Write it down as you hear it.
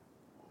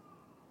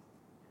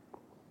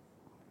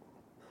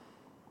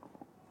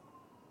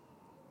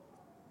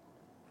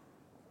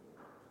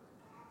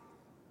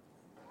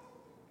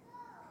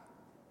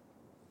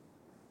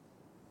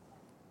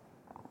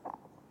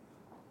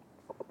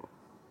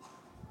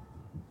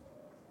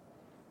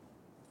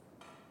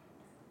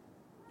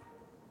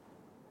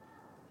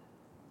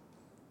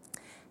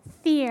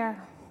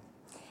Fear.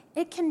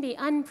 It can be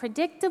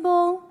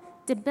unpredictable,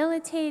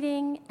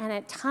 debilitating, and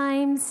at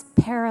times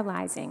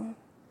paralyzing.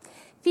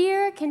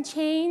 Fear can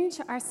change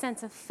our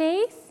sense of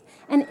faith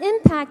and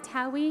impact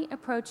how we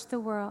approach the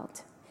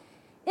world.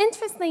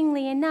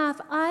 Interestingly enough,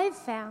 I've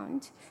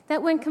found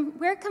that when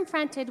we're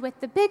confronted with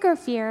the bigger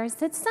fears,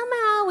 that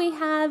somehow we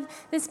have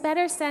this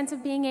better sense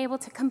of being able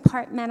to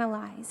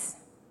compartmentalize.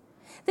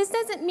 This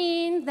doesn't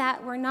mean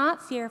that we're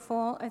not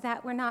fearful or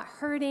that we're not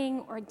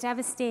hurting or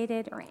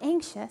devastated or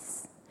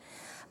anxious.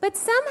 But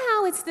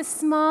somehow it's the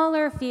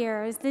smaller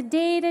fears, the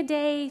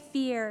day-to-day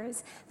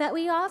fears, that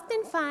we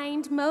often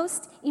find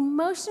most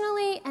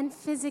emotionally and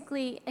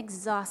physically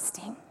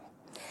exhausting.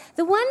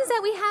 The ones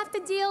that we have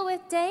to deal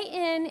with day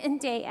in and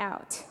day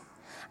out.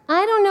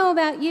 I don't know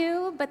about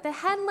you, but the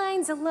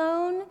headlines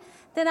alone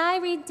that I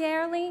read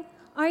daily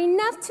are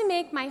enough to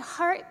make my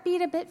heart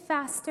beat a bit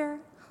faster,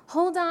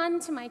 hold on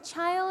to my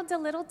child a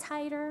little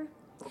tighter,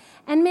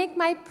 and make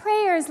my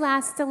prayers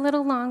last a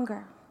little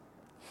longer.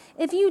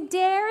 If you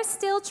dare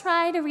still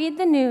try to read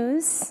the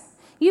news,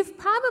 you've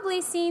probably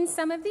seen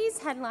some of these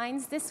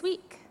headlines this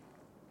week.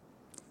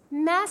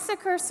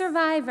 Massacre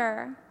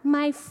survivor,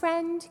 my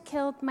friend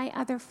killed my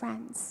other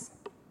friends.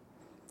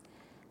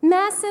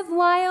 Massive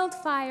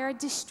wildfire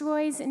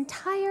destroys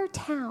entire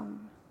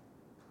town.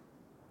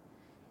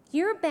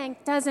 Your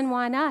bank doesn't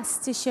want us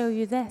to show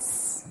you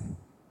this.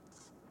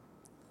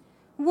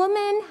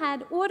 Woman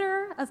had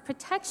order of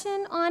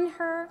protection on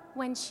her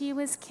when she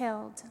was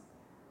killed.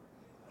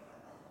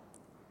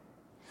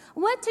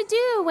 What to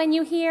do when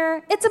you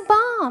hear, it's a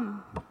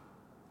bomb?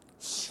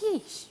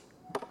 Sheesh.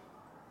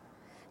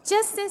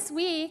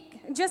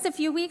 Just a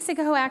few weeks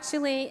ago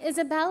actually,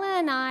 Isabella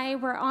and I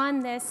were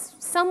on this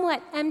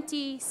somewhat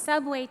empty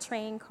subway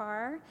train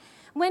car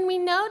when we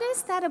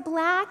noticed that a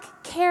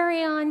black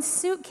carry-on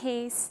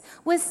suitcase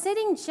was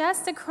sitting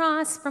just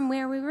across from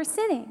where we were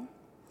sitting.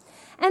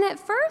 And at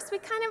first, we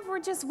kind of were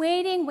just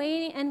waiting,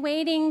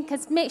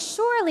 because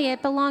surely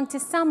it belonged to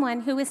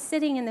someone who was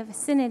sitting in the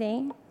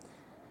vicinity.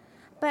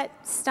 But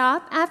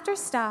stop after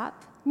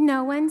stop,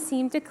 no one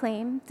seemed to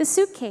claim the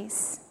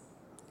suitcase.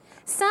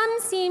 Some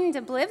seemed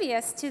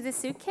oblivious to the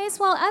suitcase,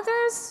 while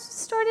others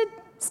started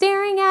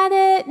staring at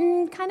it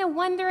and kind of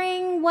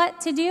wondering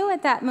what to do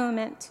at that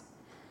moment.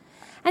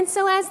 And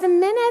so as the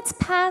minutes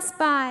passed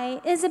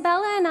by,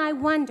 Isabella and I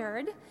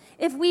wondered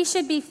if we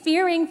should be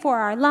fearing for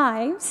our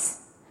lives,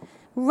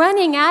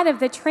 running out of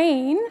the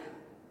train,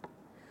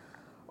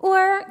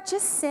 or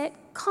just sit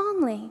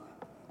calmly.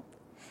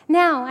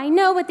 Now, I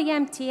know what the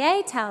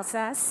MTA tells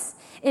us.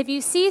 If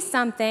you see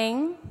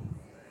something,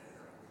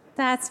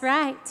 that's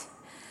right.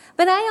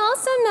 But I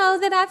also know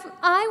that if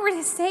I were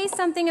to say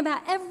something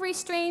about every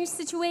strange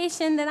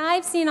situation that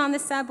I've seen on the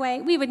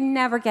subway, we would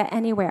never get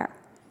anywhere.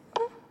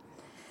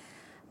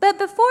 But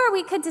before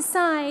we could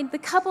decide, the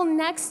couple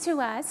next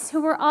to us,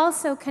 who were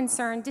also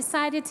concerned,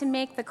 decided to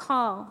make the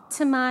call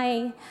to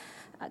my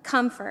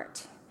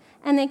comfort.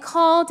 And they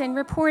called and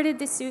reported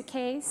the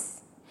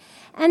suitcase.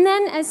 And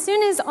then as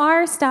soon as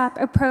our stop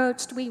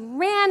approached, we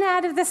ran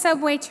out of the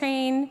subway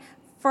train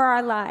for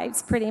our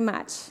lives, pretty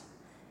much.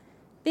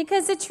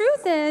 Because the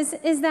truth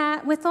is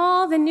that with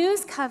all the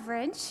news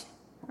coverage,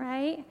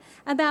 right,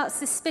 about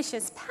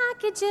suspicious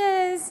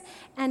packages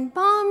and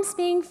bombs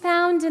being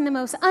found in the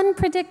most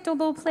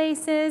unpredictable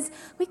places,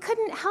 we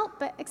couldn't help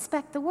but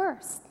expect the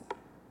worst.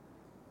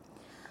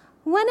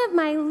 One of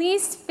my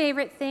least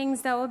favorite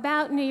things, though,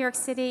 about New York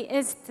City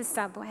is the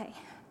subway.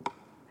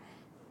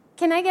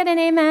 Can I get an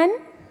amen?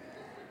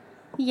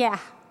 Yeah.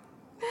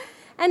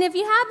 And if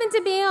you happen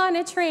to be on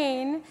a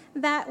train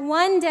that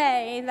one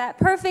day, that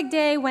perfect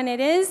day when it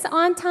is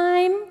on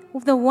time,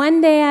 the one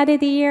day out of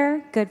the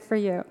year, good for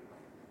you.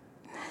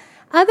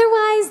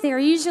 Otherwise, they're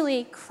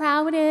usually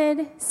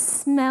crowded,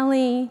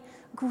 smelly,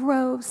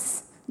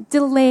 gross,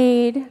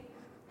 delayed.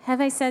 Have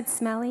I said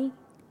smelly?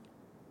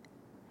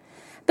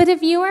 But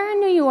if you are a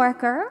New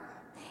Yorker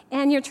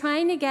and you're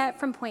trying to get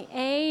from point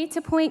A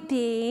to point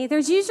B,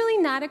 there's usually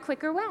not a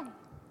quicker way.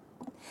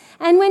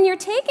 And when you're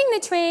taking the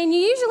train,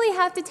 you usually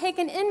have to take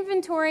an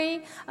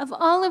inventory of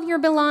all of your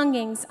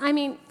belongings. I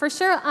mean, for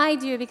sure I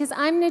do, because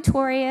I'm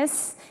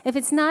notorious. If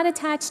it's not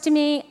attached to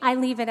me, I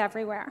leave it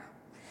everywhere.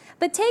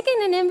 But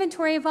taking an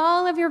inventory of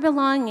all of your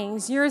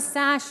belongings, your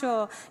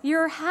satchel,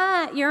 your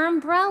hat, your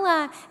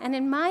umbrella, and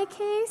in my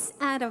case,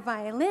 add a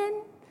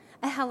violin,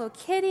 a Hello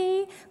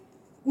Kitty,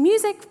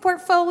 music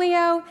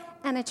portfolio,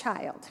 and a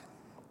child.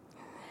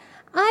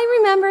 I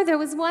remember there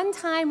was one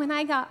time when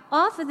I got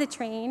off of the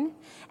train,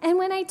 and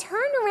when I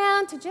turned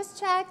around to just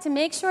check to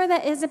make sure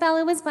that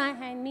Isabella was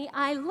behind me,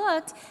 I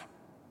looked,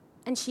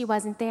 and she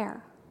wasn't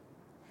there.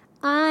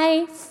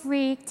 I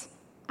freaked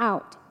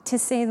out, to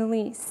say the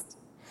least.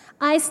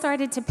 I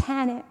started to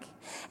panic.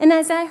 And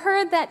as I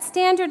heard that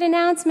standard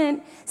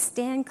announcement,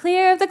 "Stand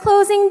clear of the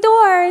closing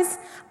doors,"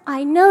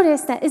 I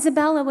noticed that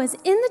Isabella was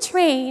in the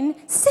train,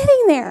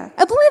 sitting there,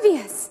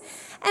 oblivious.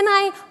 And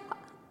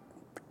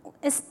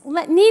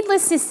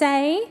needless to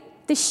say,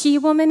 the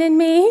she-woman in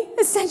me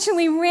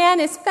essentially ran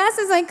as fast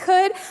as I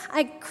could.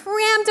 I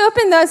crammed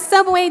open those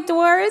subway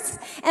doors,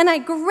 and I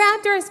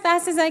grabbed her as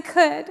fast as I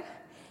could.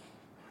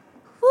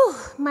 Whew,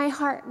 my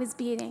heart was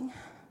beating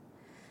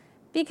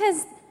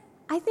because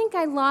I think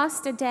I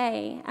lost a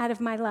day out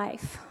of my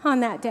life on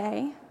that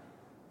day.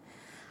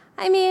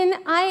 I mean,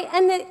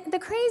 the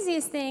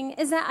craziest thing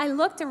is that I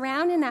looked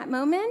around in that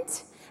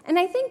moment, and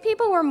I think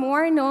people were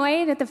more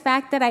annoyed at the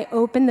fact that I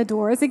opened the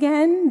doors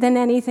again than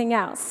anything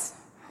else.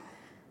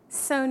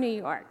 So New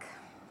York.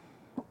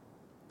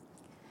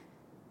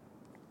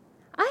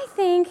 I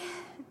think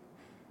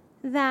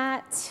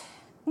that,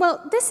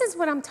 well, this is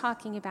what I'm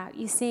talking about,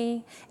 you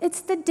see. It's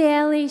the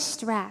daily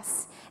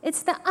stress.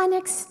 It's the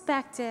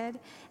unexpected,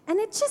 and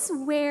it just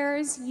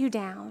wears you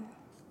down.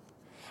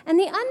 And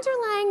the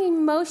underlying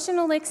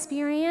emotional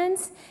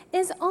experience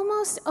is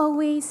almost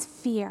always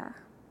fear.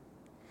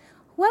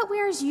 What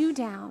wears you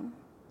down?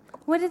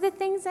 What are the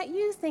things that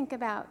you think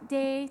about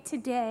day to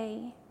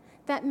day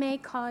that may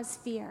cause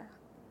fear?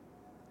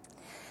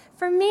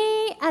 For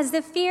me, as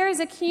the fears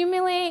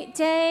accumulate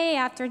day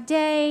after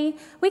day,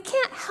 we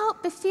can't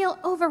help but feel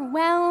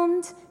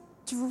overwhelmed,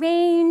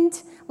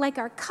 drained, like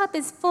our cup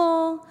is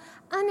full,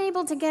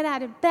 unable to get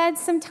out of bed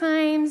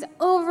sometimes,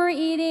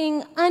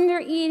 overeating,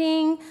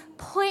 undereating,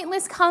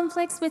 pointless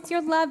conflicts with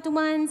your loved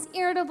ones,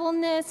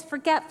 irritableness,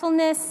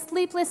 forgetfulness,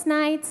 sleepless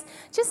nights,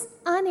 just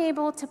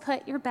unable to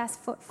put your best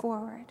foot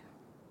forward.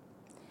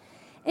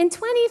 In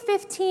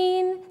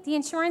 2015, the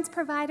insurance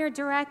provider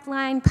Direct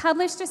Line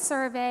published a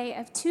survey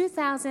of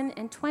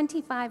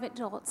 2,025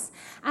 adults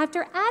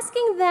after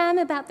asking them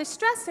about the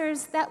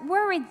stressors that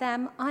worried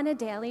them on a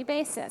daily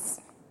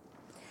basis.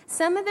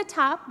 Some of the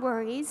top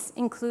worries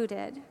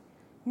included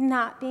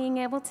not being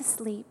able to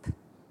sleep,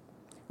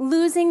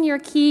 losing your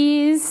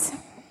keys,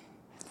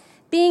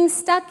 being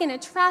stuck in a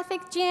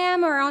traffic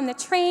jam or on the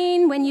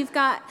train when you've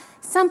got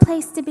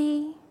someplace to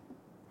be,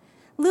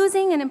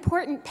 losing an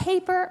important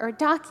paper or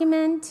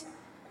document,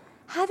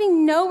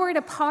 having nowhere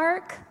to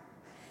park,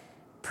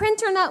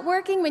 printer not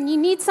working when you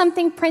need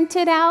something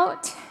printed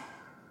out,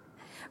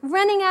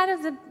 running out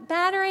of the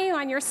battery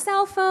on your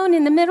cell phone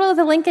in the middle of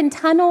the Lincoln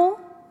Tunnel,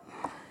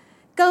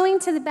 going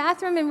to the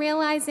bathroom and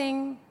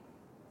realizing,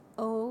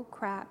 oh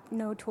crap,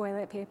 no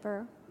toilet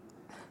paper.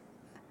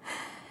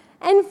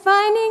 And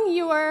finding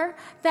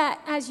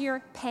that as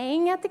you're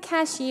paying at the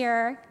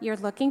cashier, you're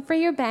looking for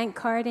your bank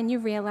card and you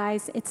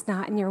realize it's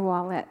not in your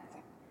wallet.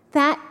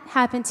 That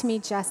happened to me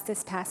just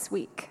this past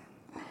week.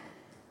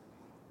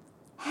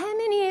 How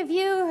many of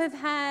you have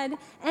had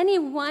any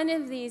one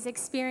of these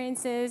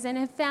experiences and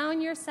have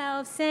found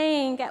yourself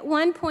saying at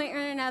one point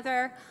or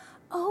another,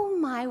 oh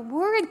my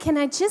word, can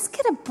I just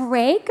get a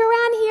break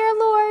around here,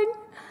 Lord?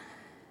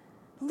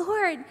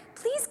 Lord,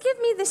 please give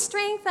me the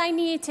strength I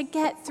need to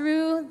get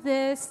through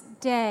this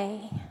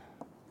day.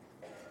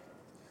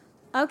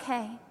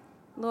 Okay,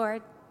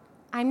 Lord,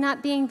 I'm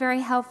not being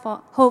very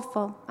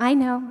hopeful. I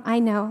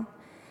know.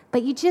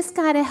 But you just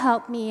got to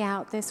help me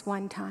out this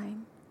one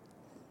time.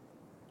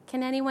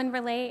 Can anyone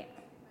relate?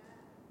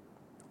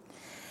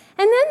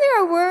 And then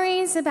there are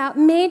worries about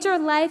major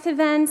life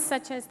events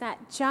such as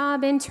that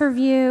job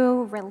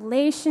interview,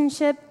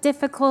 relationship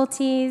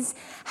difficulties,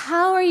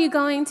 how are you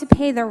going to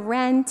pay the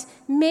rent,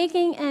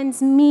 making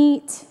ends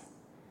meet,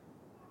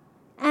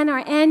 and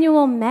our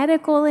annual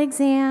medical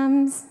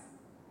exams.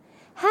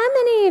 How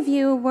many of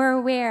you were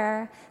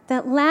aware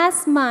that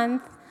last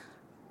month,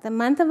 the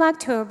month of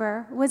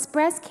October, was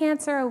Breast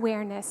Cancer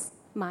Awareness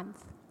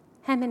Month?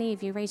 How many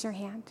of you? Raise your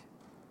hand.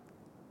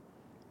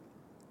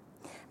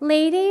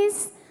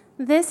 Ladies,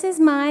 this is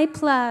my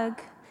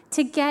plug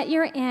to get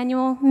your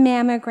annual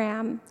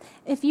mammogram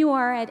if you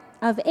are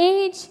of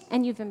age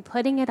and you've been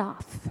putting it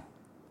off.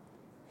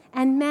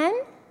 And men,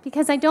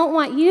 because I don't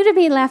want you to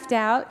be left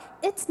out,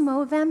 it's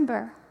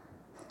Movember.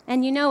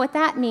 And you know what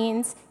that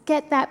means,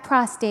 get that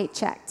prostate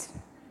checked.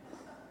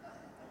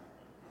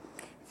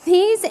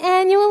 These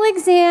annual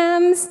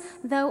exams,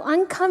 though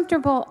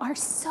uncomfortable, are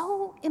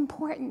so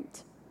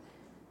important.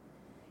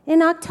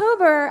 In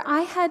October,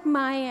 I had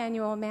my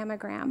annual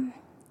mammogram.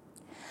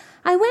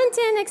 I went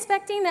in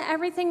expecting that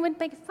everything would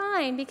be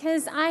fine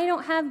because I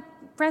don't have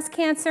breast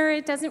cancer,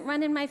 it doesn't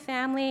run in my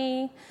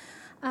family,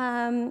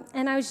 and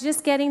I was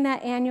just getting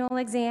that annual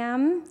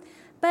exam.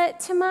 But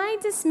to my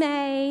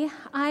dismay,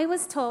 I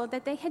was told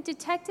that they had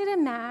detected a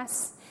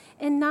mass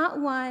in not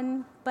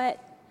one, but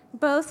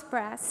both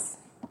breasts,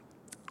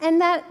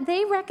 and that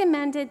they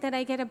recommended that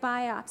I get a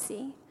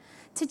biopsy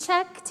to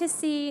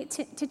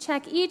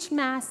check each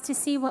mass to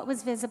see what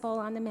was visible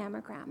on the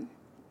mammogram.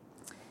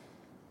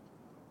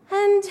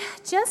 And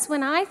just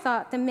when I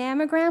thought the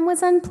mammogram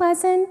was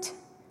unpleasant,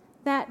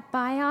 that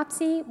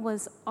biopsy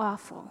was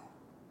awful.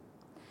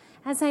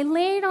 As I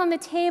laid on the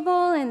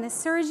table and the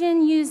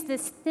surgeon used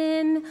this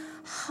thin,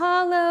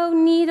 hollow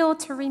needle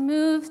to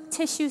remove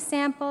tissue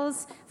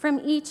samples from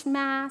each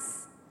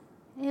mass,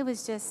 it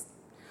was just,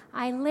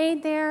 I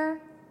laid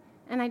there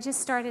and I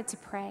just started to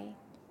pray.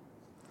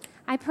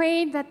 I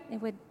prayed that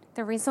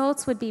the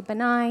results would be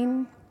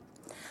benign,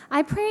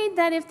 I prayed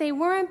that if they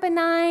weren't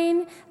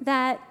benign,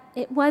 that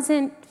it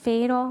wasn't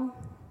fatal,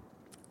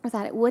 or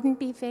that it wouldn't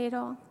be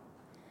fatal.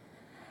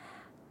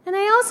 And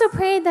I also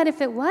prayed that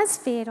if it was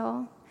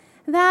fatal,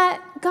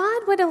 that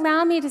God would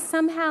allow me to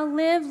somehow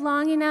live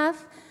long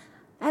enough,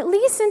 at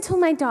least until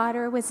my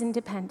daughter was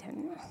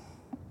independent.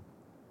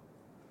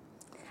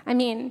 I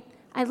mean,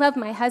 I love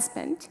my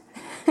husband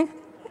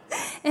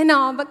and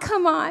all, but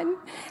come on,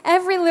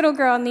 every little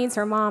girl needs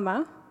her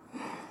mama.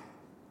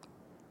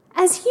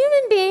 As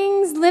human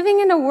beings living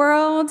in a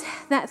world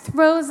that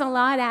throws a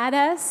lot at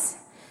us,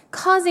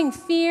 causing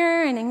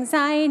fear and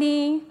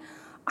anxiety,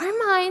 our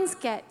minds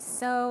get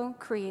so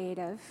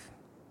creative.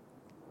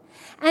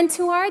 And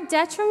to our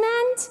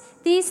detriment,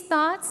 these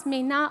thoughts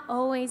may not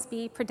always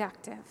be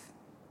productive.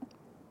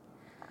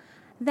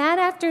 That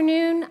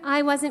afternoon,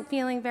 I wasn't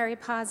feeling very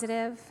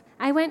positive.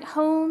 I went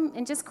home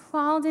and just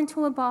crawled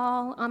into a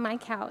ball on my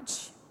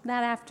couch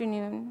that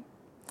afternoon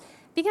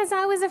because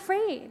I was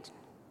afraid.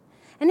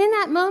 And in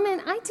that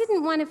moment, I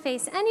didn't want to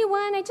face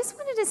anyone. I just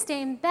wanted to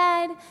stay in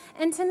bed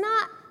and to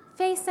not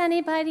face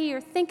anybody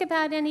or think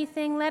about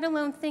anything, let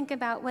alone think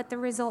about what the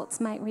results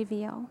might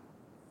reveal.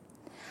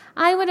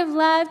 I would have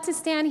loved to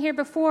stand here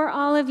before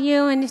all of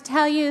you and to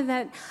tell you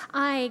that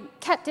I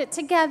kept it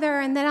together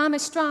and that I'm a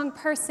strong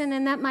person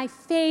and that my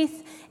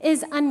faith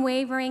is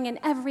unwavering in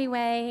every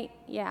way.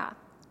 Yeah,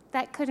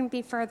 that couldn't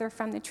be further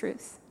from the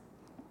truth.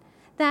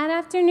 That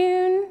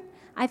afternoon,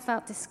 I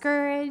felt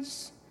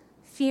discouraged,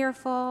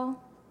 fearful,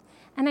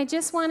 and I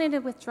just wanted to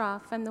withdraw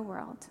from the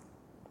world.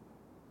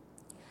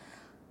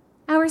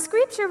 Our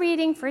scripture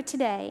reading for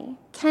today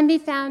can be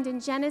found in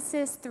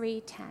Genesis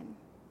 3:10.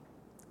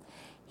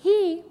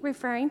 He,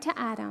 referring to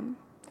Adam,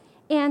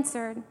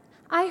 answered,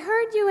 "I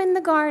heard you in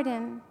the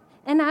garden,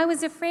 and I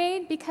was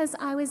afraid because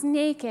I was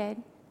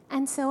naked,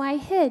 and so I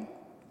hid."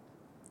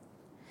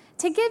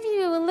 To give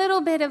you a little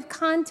bit of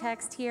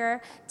context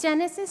here,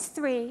 Genesis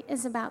 3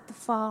 is about the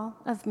fall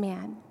of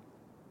man.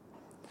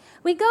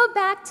 We go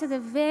back to the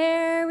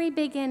very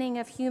beginning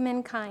of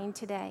humankind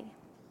today.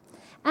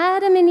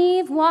 Adam and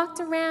Eve walked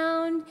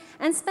around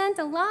and spent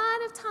a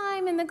lot of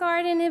time in the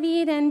Garden of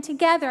Eden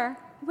together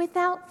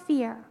without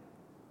fear.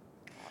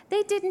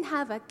 They didn't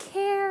have a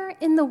care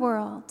in the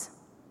world.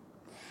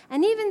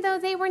 And even though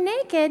they were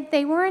naked,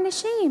 they weren't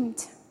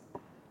ashamed.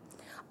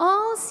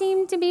 All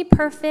seemed to be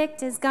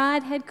perfect as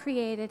God had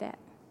created it.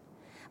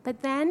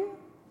 But then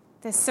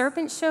the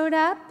serpent showed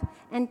up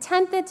and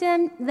tempted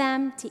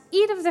them to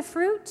eat of the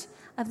fruit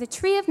of the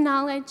tree of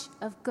knowledge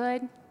of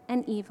good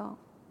and evil.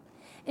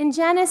 In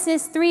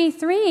Genesis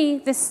 3:3,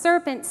 the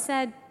serpent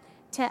said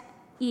to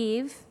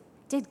Eve,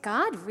 "Did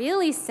God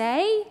really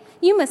say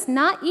you must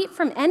not eat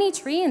from any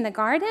tree in the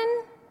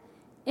garden?"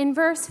 In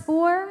verse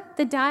 4,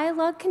 the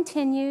dialogue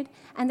continued,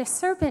 and the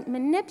serpent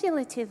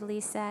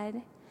manipulatively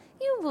said,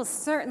 "You will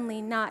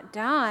certainly not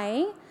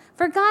die,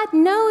 for God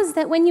knows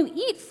that when you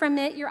eat from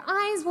it, your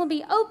eyes will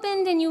be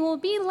opened and you will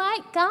be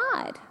like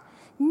God,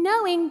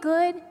 knowing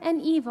good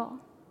and evil."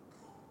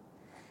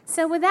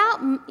 So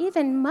without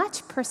even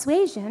much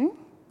persuasion,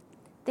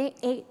 they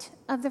ate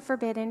of the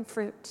forbidden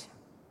fruit.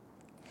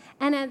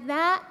 And at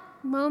that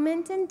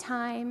moment in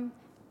time,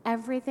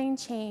 everything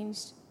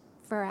changed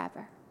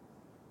forever.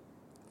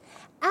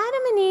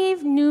 Adam and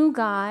Eve knew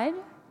God.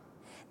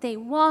 They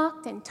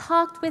walked and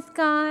talked with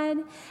God.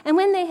 And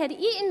when they had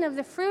eaten of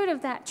the fruit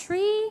of that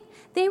tree,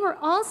 they were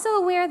also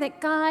aware that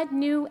God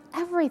knew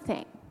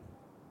everything.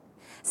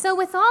 So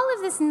with all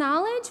of this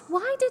knowledge,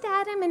 why did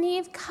Adam and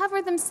Eve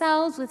cover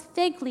themselves with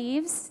fig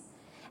leaves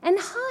and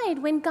hide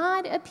when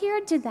God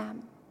appeared to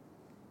them?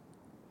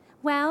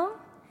 Well,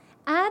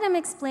 Adam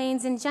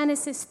explains in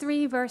Genesis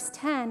 3, verse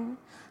 10,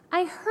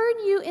 "I heard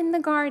you in the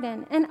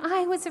garden, and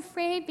I was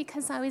afraid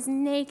because I was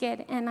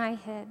naked and I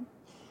hid."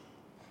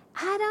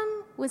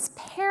 Adam was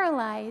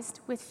paralyzed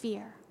with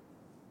fear.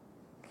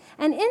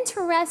 And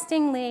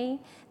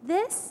interestingly,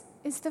 this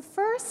is the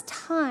first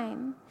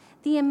time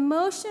the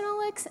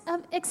emotional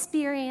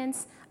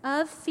experience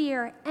of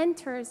fear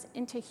enters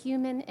into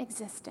human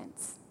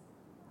existence.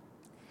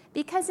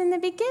 Because in the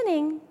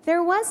beginning,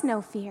 there was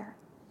no fear.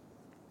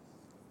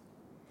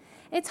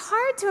 It's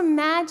hard to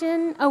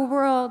imagine a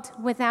world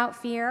without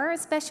fear,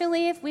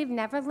 especially if we've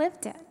never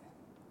lived it.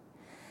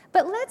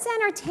 But let's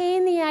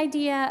entertain the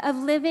idea of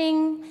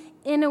living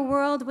in a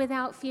world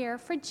without fear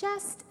for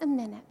just a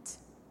minute.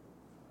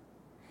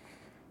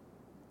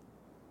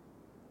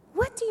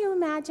 What do you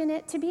imagine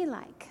it to be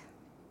like?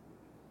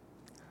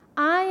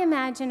 I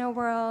imagine a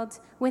world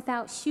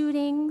without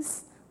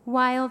shootings,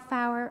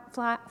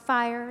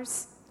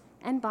 wildfires,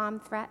 and bomb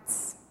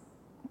threats.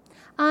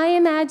 I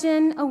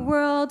imagine a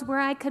world where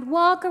I could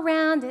walk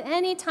around at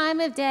any time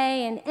of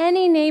day in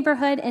any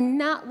neighborhood and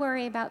not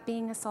worry about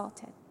being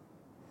assaulted.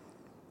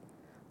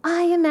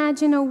 I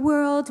imagine a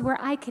world where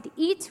I could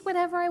eat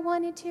whatever I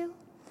wanted to,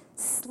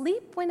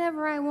 sleep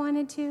whenever I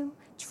wanted to,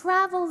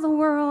 travel the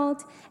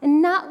world,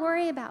 and not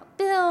worry about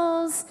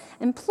bills,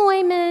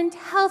 employment,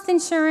 health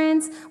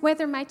insurance,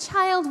 whether my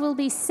child will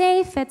be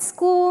safe at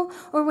school,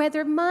 or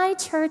whether my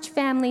church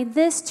family,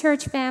 this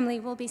church family,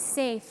 will be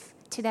safe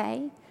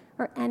today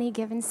or any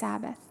given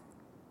Sabbath.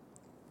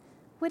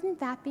 Wouldn't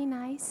that be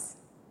nice?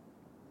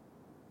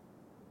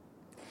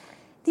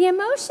 The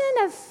emotion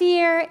of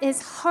fear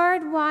is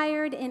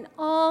hardwired in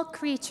all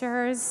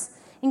creatures,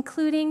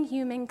 including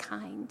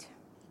humankind.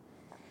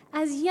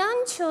 As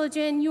young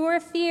children, your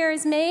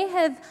fears may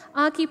have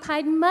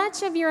occupied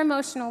much of your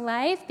emotional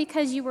life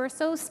because you were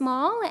so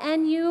small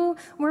and you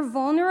were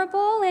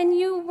vulnerable and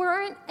you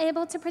weren't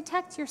able to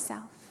protect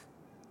yourself.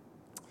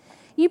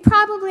 You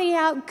probably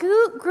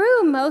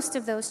outgrew most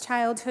of those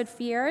childhood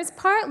fears,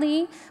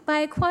 partly by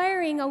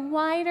acquiring a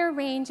wider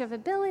range of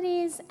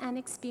abilities and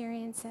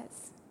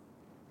experiences.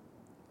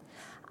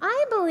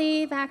 I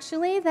believe,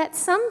 actually, that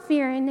some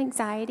fear and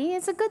anxiety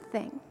is a good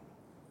thing.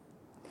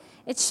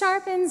 It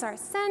sharpens our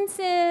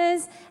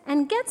senses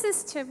and gets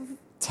us to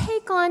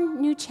take on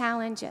new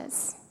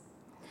challenges.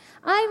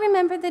 I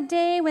remember the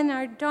day when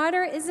our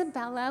daughter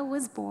Isabella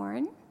was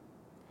born,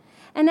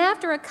 and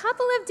after a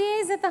couple of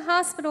days at the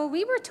hospital,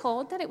 we were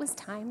told that it was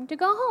time to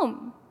go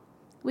home.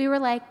 We were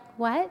like,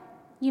 "What?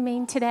 You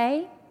mean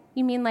today?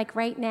 You mean like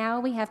right now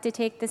we have to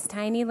take this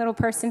tiny little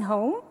person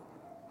home?"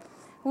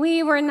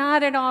 We were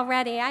not at all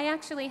ready. I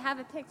actually have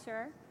a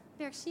picture.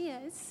 There she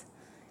is.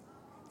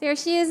 There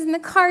she is in the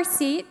car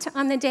seat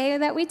on the day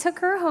that we took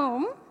her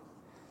home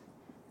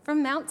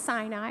from Mount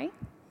Sinai.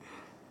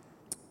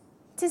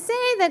 To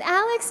say that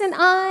Alex and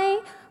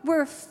I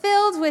were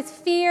filled with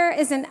fear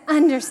is an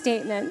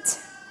understatement.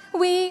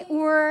 We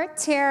were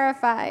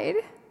terrified.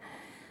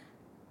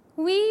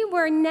 We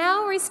were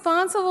now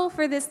responsible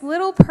for this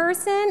little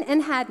person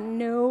and had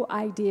no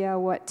idea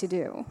what to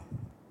do.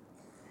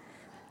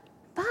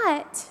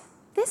 But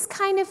this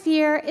kind of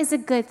fear is a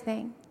good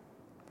thing.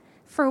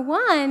 For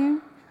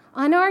one,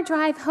 on our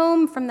drive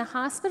home from the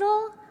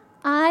hospital,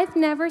 I've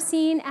never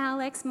seen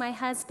Alex, my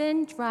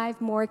husband, drive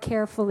more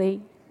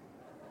carefully.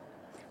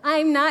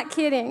 I'm not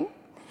kidding.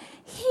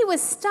 He was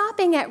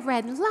stopping at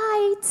red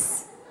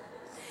lights.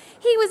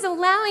 He was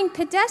allowing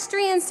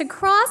pedestrians to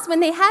cross when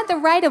they had the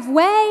right of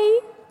way.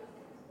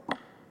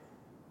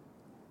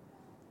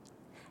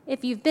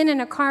 If you've been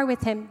in a car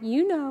with him,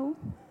 you know.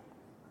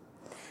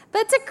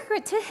 But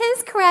to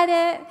his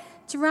credit,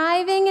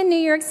 driving in New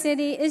York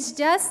City is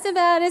just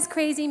about as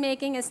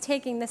crazy-making as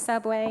taking the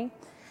subway,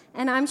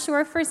 and I'm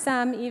sure for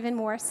some, even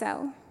more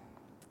so.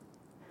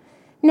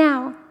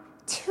 Now,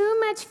 too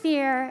much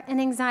fear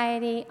and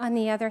anxiety, on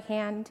the other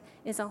hand,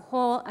 is a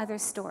whole other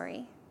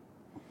story.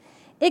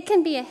 It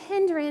can be a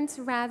hindrance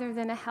rather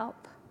than a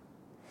help.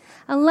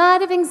 A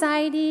lot of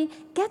anxiety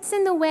gets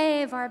in the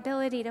way of our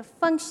ability to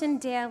function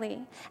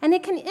daily, and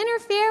it can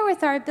interfere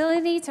with our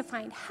ability to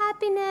find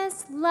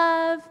happiness,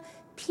 love,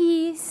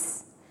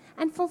 peace,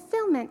 and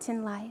fulfillment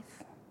in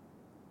life.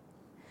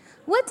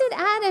 What did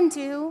Adam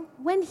do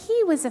when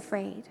he was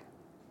afraid?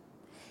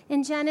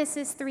 In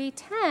Genesis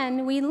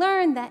 3:10, we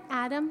learn that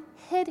Adam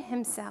hid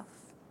himself.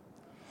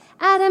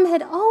 Adam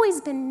had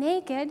always been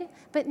naked,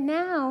 but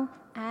now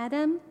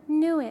Adam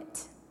knew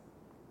it.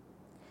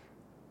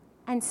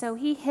 And so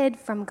he hid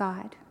from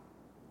God.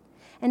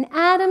 And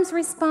Adam's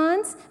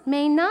response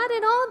may not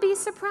at all be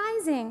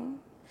surprising.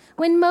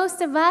 When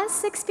most of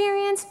us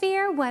experience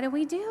fear, what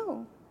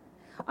do?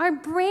 Our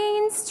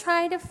brains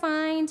try to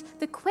find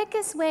the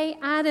quickest way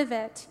out of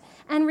it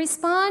and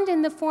respond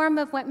in the form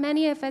of what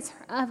many of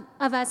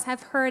us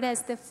have heard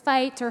as the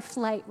fight or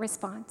flight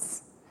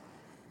response.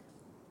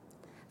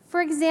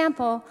 For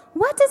example,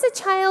 what does a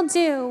child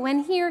do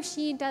when he or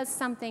she does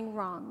something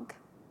wrong?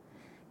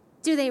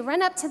 Do they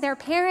run up to their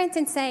parent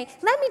and say,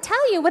 "Let me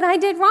tell you what I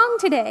did wrong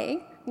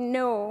today"?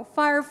 No,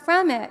 far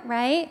from it,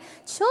 right?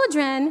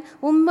 Children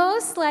will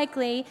most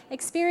likely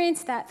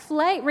experience that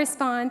flight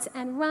response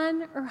and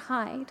run or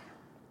hide.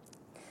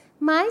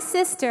 My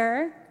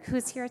sister,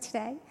 who's here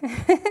today,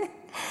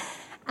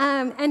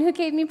 and who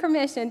gave me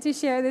permission to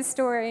share this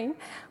story,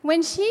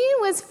 when she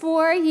was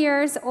 4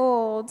 years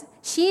old,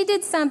 she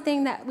did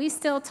something that we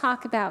still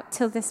talk about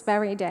till this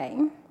very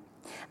day.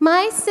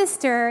 My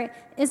sister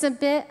is a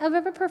bit of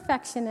a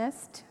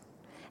perfectionist,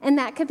 and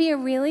that could be a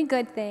really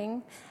good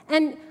thing.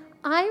 And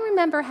I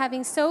remember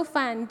having so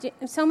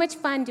much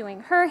fun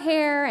doing her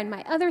hair and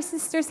my other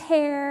sister's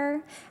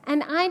hair,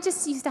 and I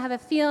just used to have a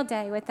field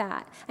day with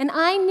that. And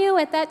I knew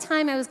at that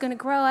time I was going to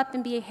grow up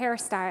and be a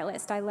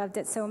hairstylist. I loved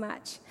it so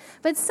much.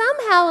 But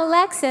somehow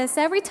Alexis,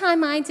 every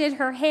time I did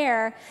her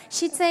hair,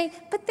 she'd say,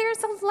 "But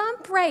there's a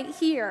lump right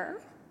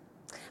here.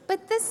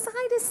 But this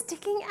side is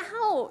sticking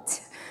out."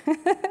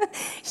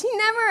 She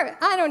never,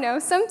 I don't know,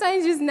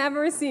 sometimes just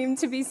never seemed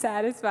to be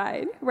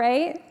satisfied,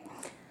 right?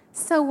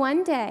 So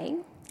one day,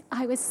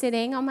 I was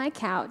sitting on my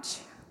couch,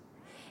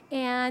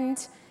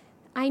 and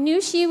I knew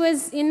she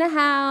was in the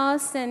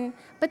house,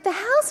 but the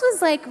house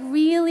was like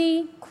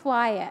really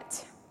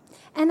quiet.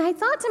 And I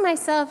thought to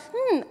myself,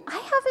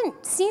 I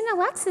haven't seen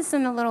Alexis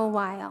in a little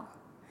while.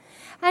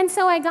 And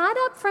so I got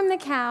up from the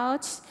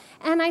couch,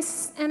 and I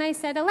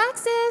said,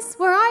 "Alexis,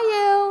 where are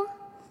you?"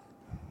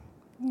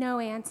 No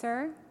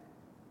answer.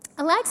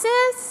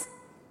 "Alexis?"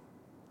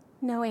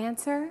 No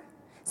answer.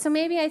 So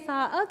maybe I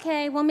thought,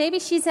 okay, well, maybe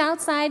she's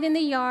outside in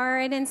the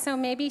yard, and so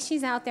maybe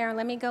she's out there.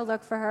 Let me go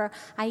look for her.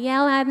 I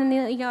yell out in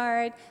the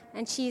yard,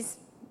 and she's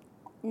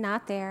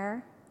not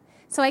there.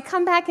 So I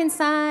come back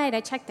inside. I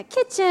check the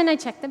kitchen. I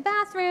check the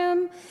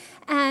bathroom.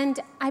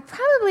 And I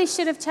probably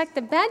should have checked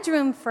the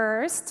bedroom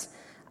first.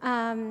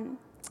 But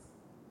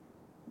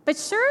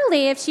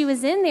surely if she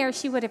was in there,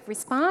 she would have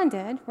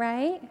responded,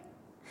 right?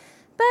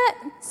 But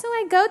so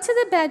I go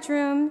to the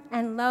bedroom,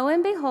 and lo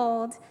and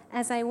behold,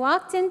 as I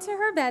walked into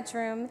her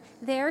bedroom,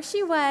 there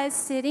she was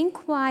sitting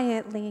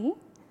quietly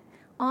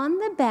on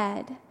the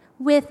bed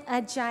with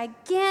a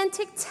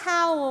gigantic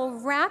towel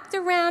wrapped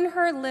around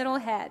her little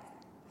head.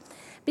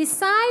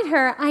 Beside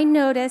her, I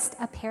noticed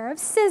a pair of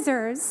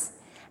scissors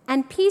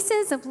and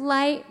pieces of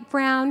light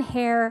brown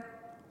hair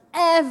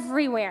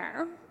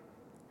everywhere.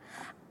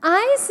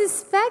 I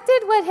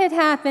suspected what had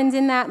happened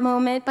in that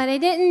moment, but I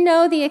didn't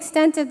know the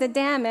extent of the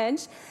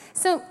damage.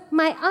 So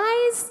my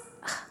eyes,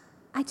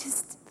 I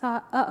just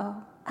thought,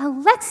 uh-oh,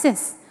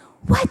 Alexis,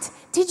 what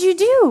did you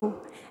do?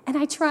 And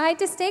I tried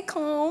to stay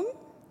calm.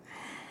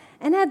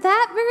 And at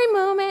that very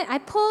moment, I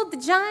pulled the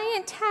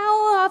giant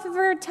towel off of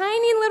her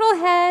tiny little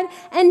head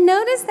and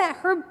noticed that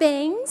her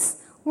bangs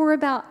were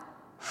about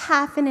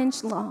half an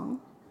inch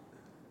long.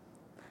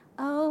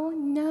 Oh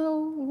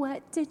no,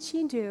 what did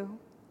she do?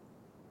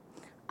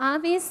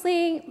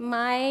 Obviously,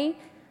 my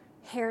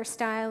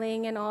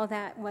hairstyling and all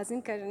that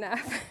wasn't good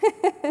enough.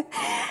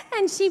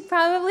 And she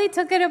probably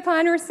took it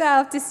upon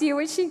herself to see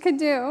what she could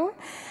do.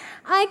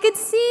 I could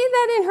see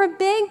that in her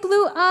big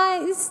blue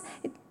eyes,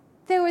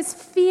 there was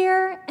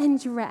fear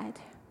and dread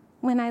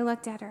when I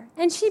looked at her,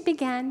 and she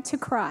began to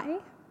cry.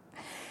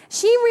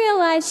 She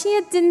realized she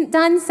had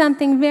done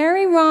something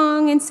very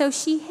wrong, and so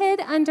she hid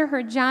under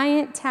her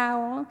giant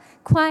towel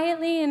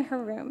quietly in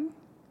her room.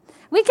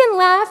 We can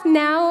laugh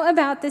now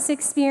about this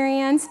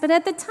experience, but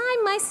at the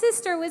time, my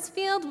sister was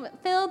filled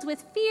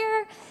with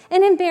fear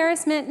and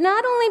embarrassment,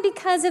 not only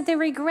because of the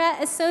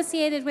regret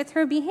associated with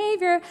her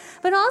behavior,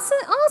 but also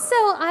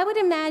I would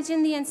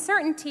imagine the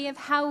uncertainty of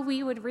how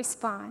we would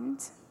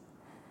respond.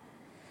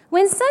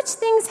 When such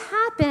things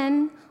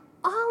happen,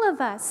 all of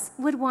us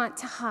would want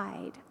to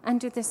hide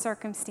under the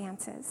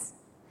circumstances.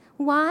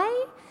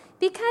 Why?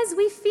 Because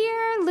we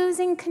fear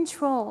losing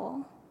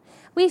control.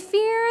 We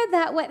fear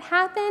that what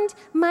happened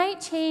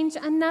might change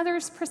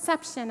another's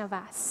perception of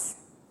us.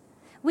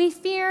 We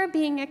fear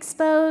being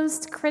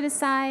exposed,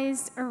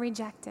 criticized, or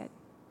rejected.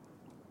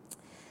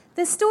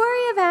 The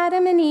story of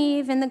Adam and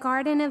Eve in the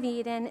Garden of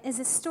Eden is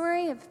a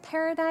story of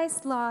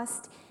paradise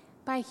lost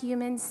by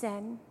human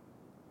sin.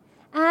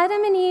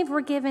 Adam and Eve were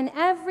given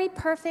every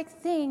perfect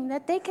thing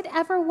that they could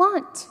ever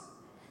want,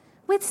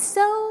 with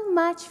so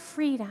much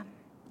freedom.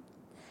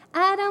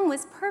 Adam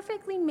was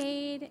perfectly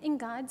made in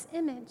God's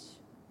image.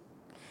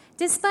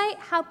 Despite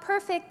how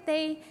perfect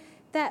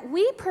that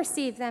we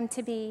perceive them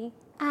to be,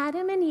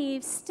 Adam and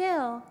Eve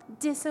still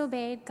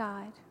disobeyed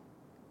God,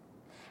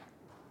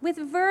 with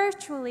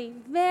virtually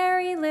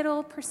very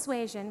little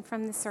persuasion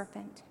from the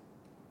serpent.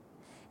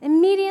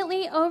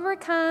 Immediately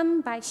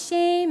overcome by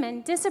shame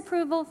and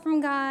disapproval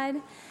from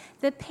God,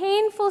 the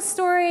painful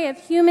story of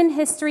human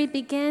history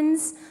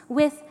begins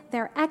with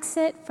their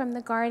exit from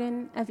the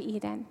Garden of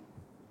Eden.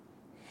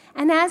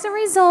 And as a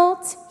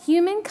result,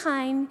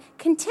 humankind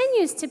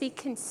continues to be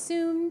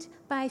consumed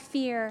by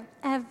fear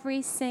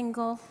every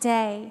single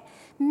day.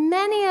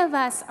 Many of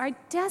us are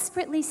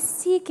desperately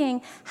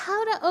seeking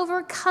how to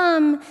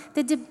overcome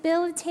the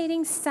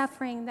debilitating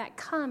suffering that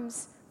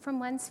comes from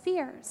one's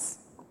fears.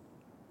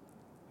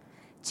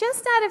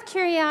 Just out of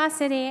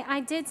curiosity, I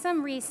did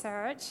some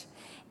research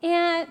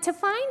and to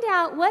find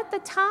out what the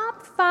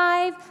top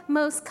 5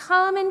 most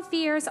common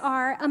fears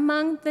are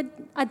among the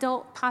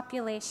adult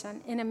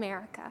population in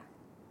America.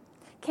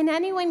 Can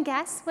anyone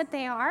guess what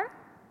they are?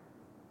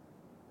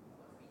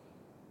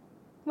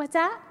 What's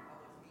that?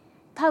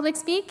 Public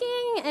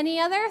speaking? Any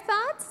other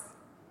thoughts?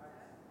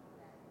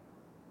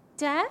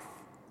 Death?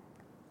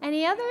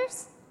 Any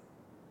others?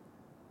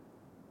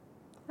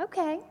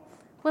 Okay.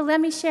 Well,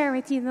 let me share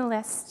with you the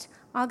list.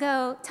 I'll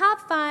go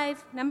top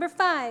 5. Number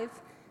 5,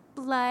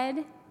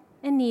 blood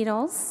and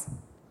needles.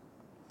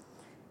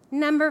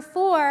 Number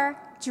 4,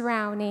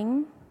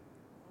 drowning.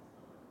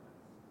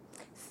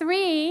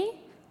 3,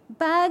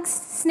 bugs,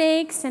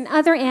 snakes, and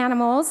other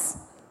animals.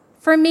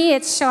 For me,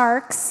 it's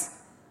sharks.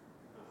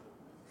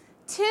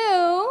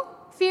 2,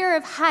 fear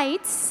of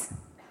heights.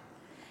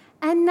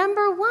 And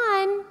number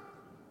 1,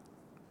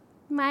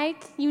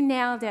 Mike, you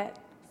nailed it,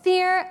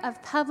 fear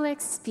of public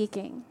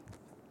speaking.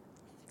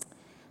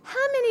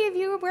 How many of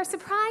you were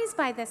surprised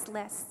by this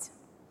list?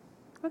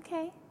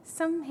 Okay,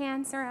 some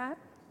hands are up.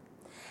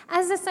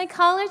 As a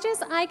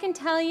psychologist, I can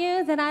tell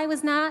you that I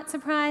was not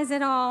surprised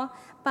at all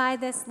by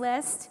this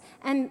list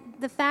and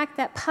the fact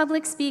that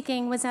public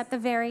speaking was at the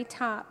very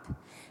top.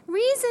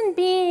 Reason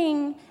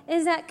being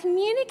is that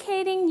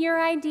communicating your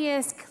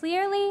ideas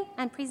clearly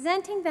and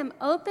presenting them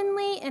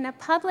openly in a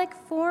public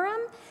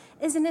forum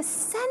is an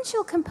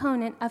essential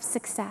component of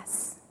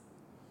success.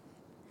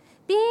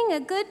 Being a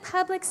good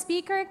public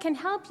speaker can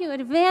help you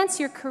advance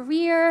your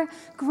career,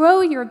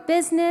 grow your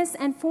business,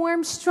 and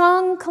form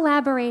strong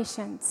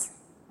collaborations.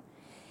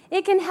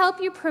 It can help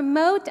you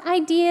promote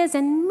ideas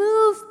and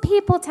move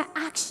people to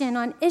action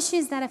on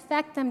issues that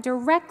affect them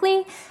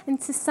directly in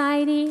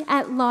society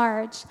at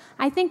large.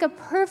 I think a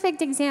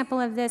perfect example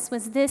of this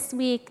was this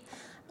week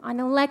on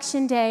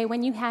Election Day,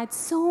 when you had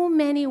so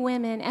many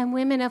women and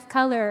women of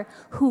color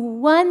who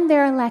won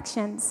their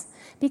elections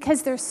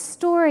because their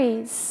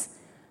stories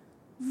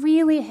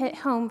really hit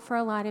home for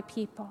a lot of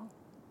people.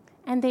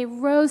 And they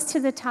rose to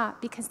the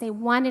top because they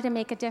wanted to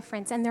make a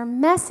difference, and their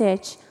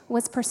message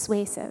was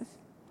persuasive.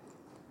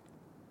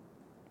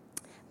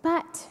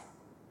 But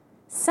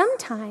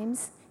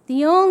sometimes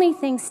the only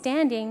thing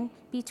standing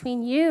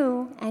between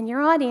you and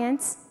your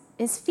audience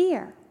is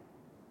fear.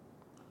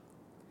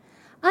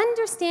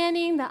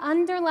 Understanding the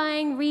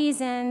underlying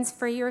reasons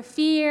for your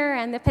fear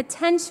and the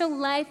potential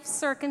life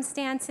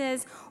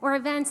circumstances or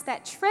events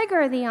that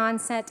trigger the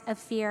onset of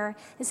fear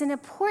is an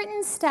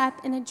important step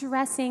in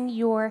addressing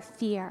your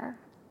fear.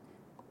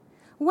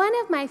 One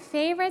of my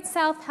favorite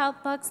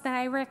self-help books that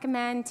I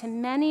recommend to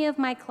many of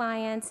my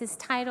clients is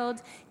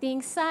titled The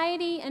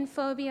Anxiety and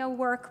Phobia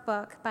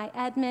Workbook by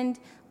Edmund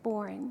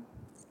Boren.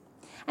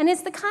 And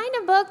it's the kind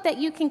of book that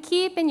you can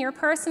keep in your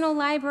personal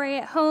library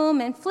at home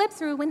and flip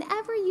through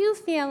whenever you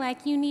feel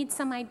like you need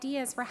some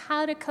ideas for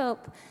how to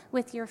cope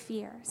with your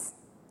fears.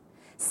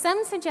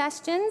 Some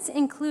suggestions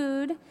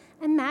include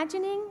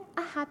imagining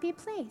a happy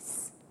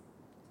place.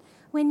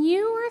 When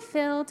you are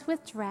filled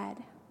with dread,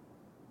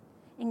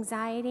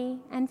 anxiety,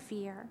 and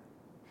fear,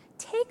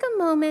 take a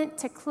moment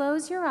to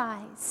close your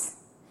eyes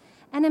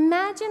and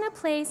imagine a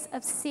place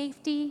of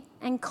safety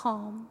and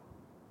calm.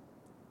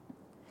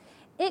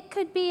 It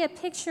could be a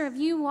picture of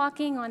you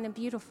walking on a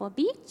beautiful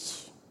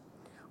beach,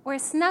 or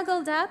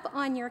snuggled up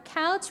on your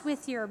couch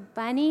with your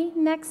bunny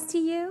next to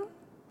you,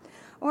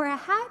 or a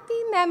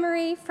happy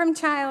memory from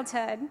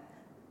childhood.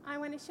 I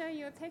want to show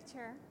you a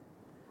picture.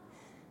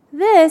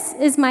 This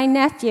is my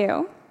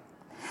nephew.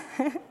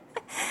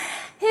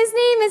 His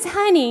name is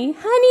Honey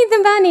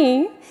the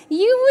bunny.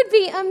 You would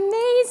be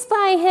amazed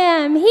by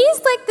him.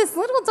 He's like this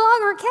little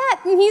dog or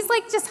cat, and he's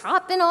like just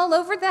hopping all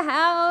over the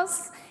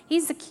house.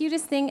 He's the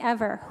cutest thing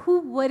ever. Who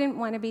wouldn't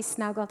want to be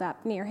snuggled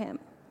up near him?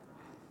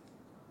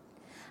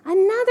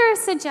 Another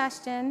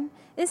suggestion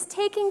is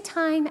taking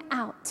time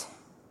out.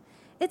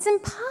 It's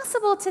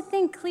impossible to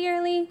think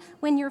clearly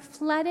when you're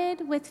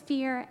flooded with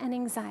fear and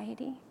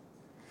anxiety.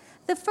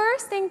 The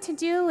first thing to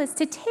do is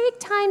to take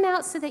time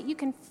out so that you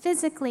can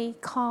physically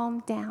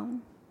calm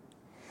down.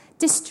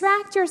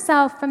 Distract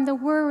yourself from the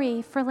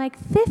worry for like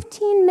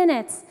 15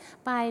 minutes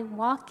by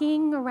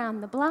walking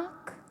around the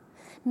block,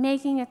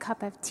 making a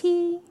cup of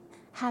tea,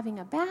 having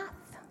a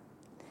bath.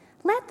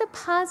 Let the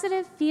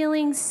positive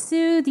feelings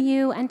soothe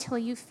you until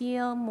you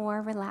feel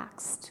more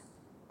relaxed.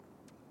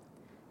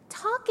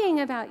 Talking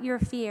about your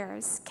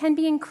fears can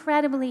be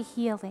incredibly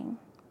healing.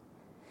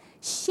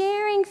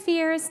 Sharing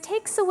fears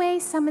takes away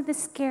some of the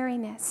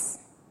scariness.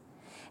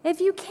 If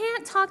you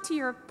can't talk to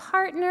your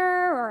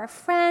partner or a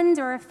friend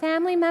or a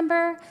family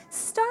member,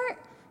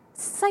 start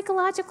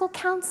psychological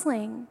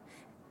counseling.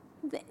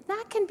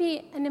 That can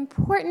be an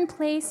important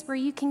place where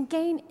you can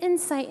gain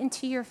insight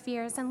into your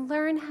fears and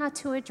learn how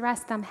to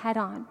address them head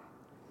on.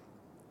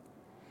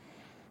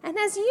 And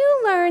as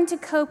you learn to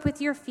cope with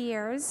your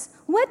fears,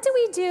 what do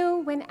we do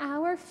when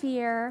our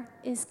fear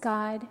is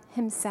God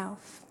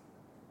Himself?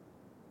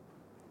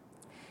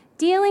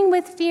 Dealing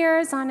with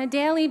fears on a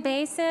daily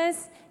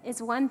basis is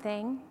one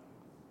thing.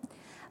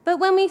 But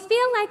when we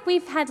feel like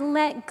we've had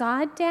let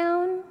God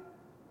down,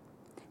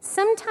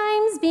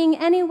 sometimes being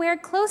anywhere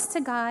close to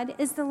God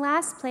is the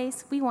last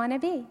place we want to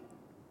be.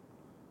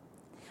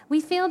 We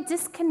feel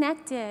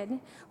disconnected.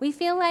 We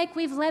feel like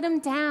we've let Him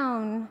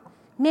down.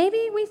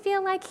 Maybe we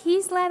feel like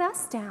He's let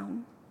us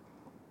down.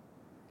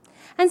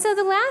 And so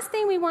the last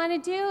thing we want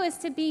to do is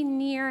to be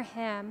near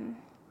Him.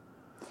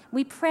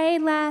 We pray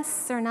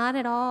less or not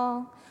at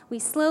all. We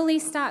slowly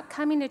stop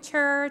coming to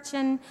church,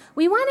 and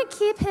we want to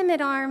keep Him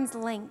at arm's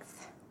length.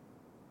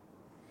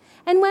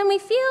 And when we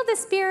feel the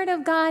Spirit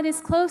of God is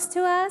close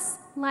to us,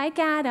 like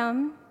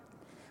Adam,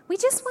 we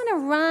just want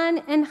to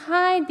run and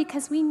hide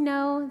because we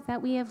know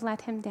that we have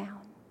let Him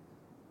down.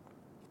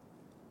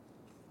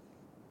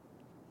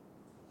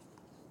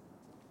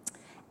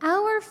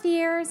 Our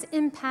fears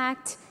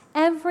impact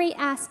every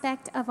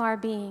aspect of our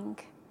being.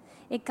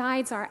 It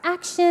guides our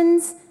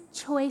actions,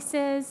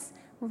 choices,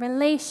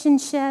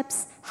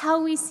 relationships,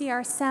 how we see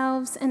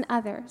ourselves and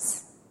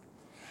others.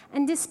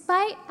 And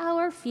despite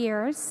our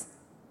fears,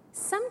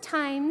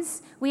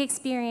 sometimes we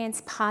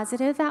experience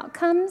positive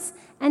outcomes,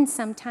 and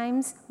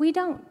sometimes we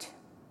don't.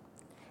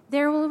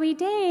 There will be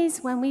days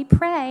when we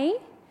pray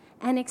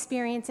and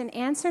experience an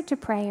answer to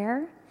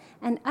prayer,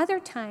 and other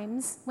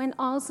times when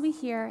all we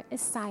hear is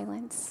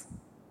silence.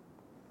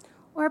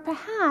 Or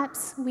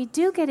perhaps we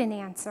do get an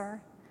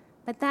answer,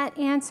 but that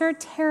answer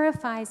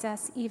terrifies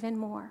us even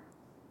more.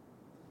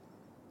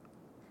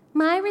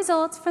 My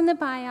results from the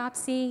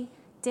biopsy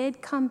did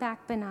come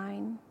back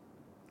benign.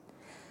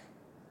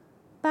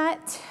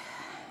 But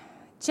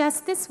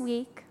just this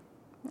week,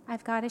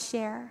 I've got to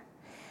share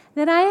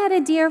that I had a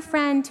dear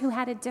friend who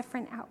had a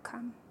different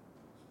outcome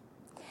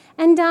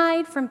and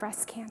died from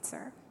breast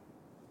cancer.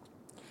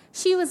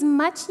 She was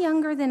much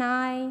younger than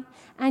I,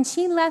 and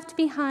she left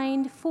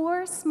behind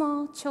 4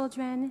 small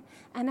children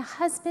and a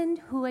husband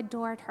who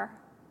adored her.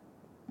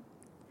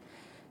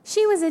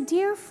 She was a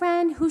dear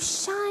friend who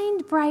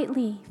shined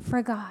brightly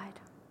for God.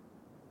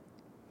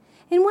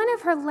 In one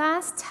of her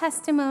last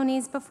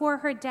testimonies before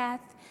her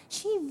death,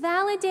 she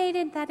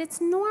validated that it's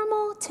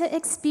normal to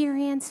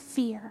experience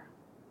fear.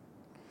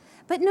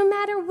 But no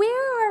matter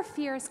where our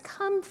fears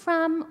come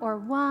from or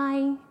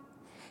why,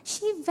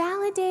 she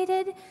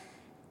validated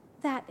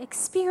that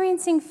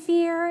experiencing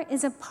fear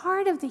is a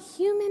part of the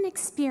human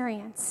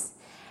experience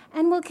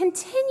and will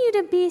continue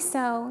to be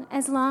so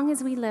as long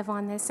as we live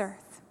on this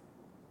earth.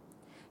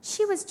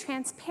 She was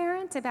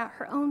transparent about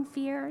her own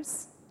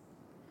fears.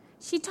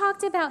 She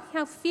talked about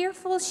how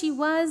fearful she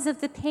was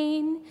of the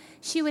pain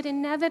she would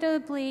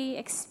inevitably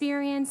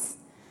experience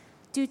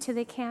due to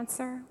the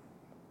cancer.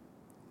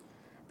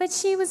 But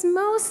she was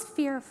most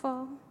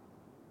fearful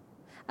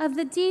of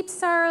the deep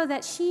sorrow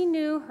that she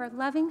knew her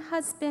loving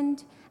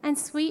husband and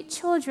sweet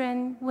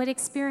children would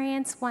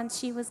experience once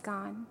she was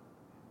gone.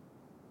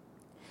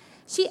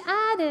 She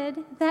added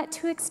that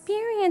to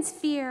experience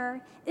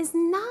fear is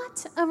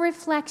not a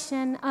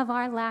reflection of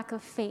our lack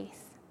of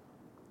faith.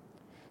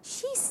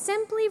 She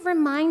simply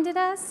reminded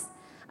us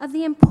of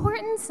the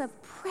importance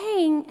of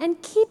praying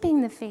and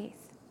keeping the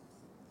faith,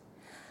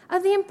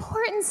 of the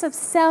importance of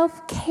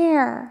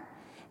self-care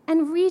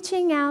and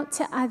reaching out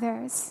to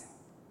others.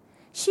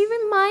 She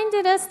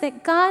reminded us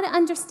that God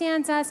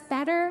understands us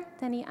better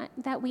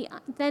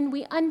than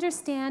we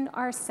understand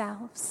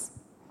ourselves.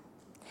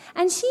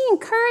 And she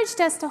encouraged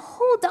us to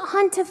hold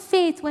on to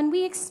faith when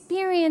we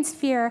experience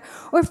fear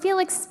or feel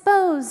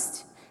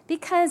exposed,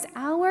 because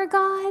our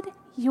God,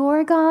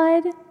 your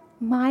God,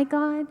 my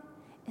God,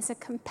 is a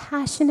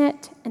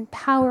compassionate and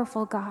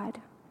powerful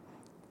God.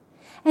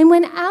 And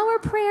when our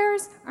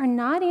prayers are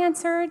not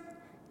answered,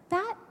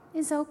 that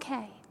is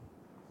okay.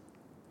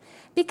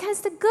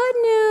 Because the good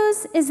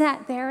news is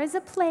that there is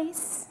a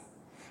place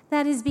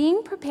that is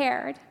being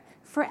prepared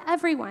for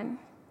everyone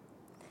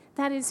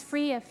that is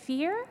free of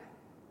fear,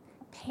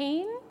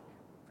 pain,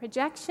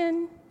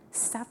 rejection,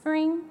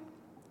 suffering.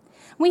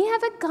 We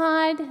have a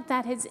God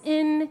that is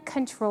in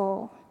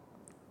control.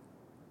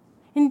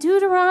 In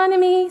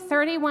Deuteronomy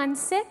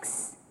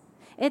 31:6,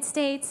 it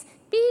states,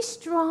 "Be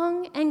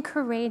strong and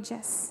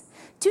courageous.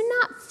 Do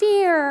not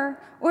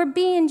fear or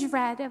be in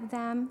dread of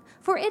them,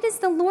 for it is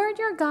the Lord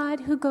your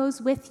God who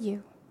goes with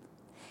you.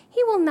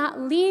 He will not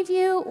leave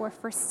you or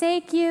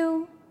forsake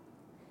you."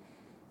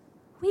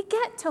 We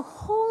get to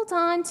hold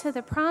on to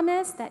the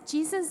promise that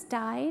Jesus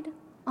died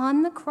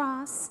on the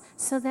cross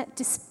so that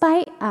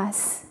despite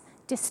us,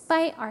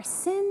 despite our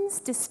sins,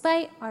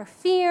 despite our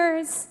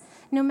fears,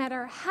 no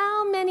matter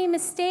how many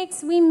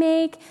mistakes we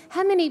make,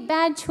 how many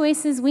bad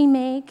choices we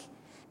make,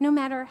 no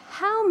matter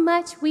how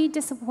much we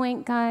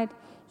disappoint God,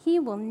 He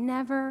will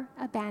never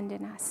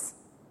abandon us.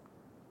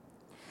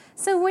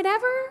 So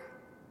whatever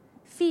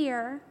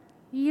fear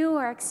you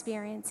are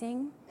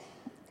experiencing,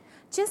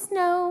 just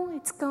know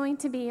it's going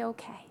to be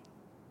okay.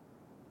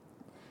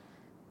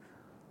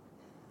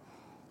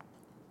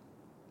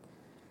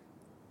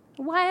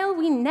 While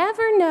we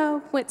never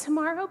know what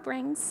tomorrow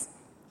brings,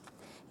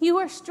 you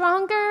are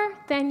stronger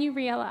than you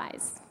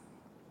realize.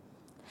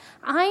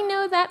 I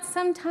know that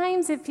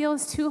sometimes it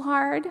feels too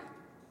hard.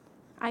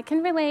 I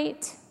can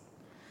relate.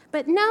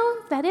 But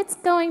know that it's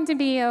going to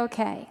be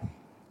okay.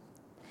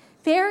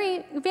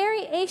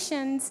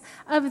 Variations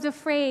of the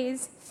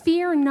phrase,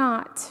 "fear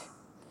not,"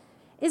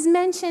 is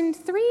mentioned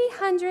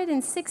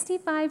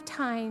 365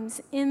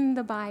 times in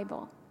the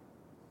Bible.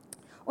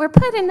 Or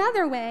put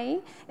another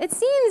way, it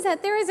seems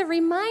that there is a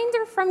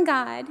reminder from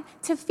God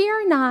to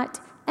fear not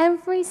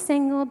every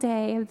single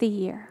day of the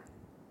year.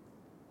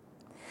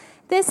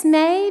 This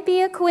may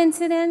be a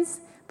coincidence,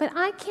 but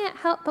I can't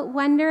help but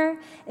wonder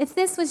if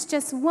this was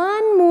just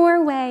one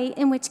more way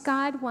in which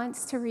God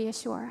wants to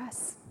reassure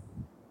us.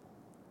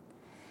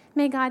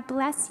 May God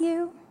bless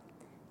you,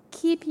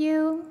 keep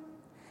you,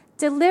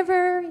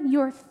 deliver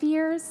your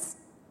fears,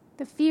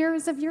 the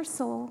fears of your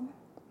soul,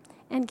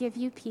 and give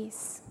you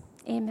peace.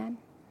 Amen.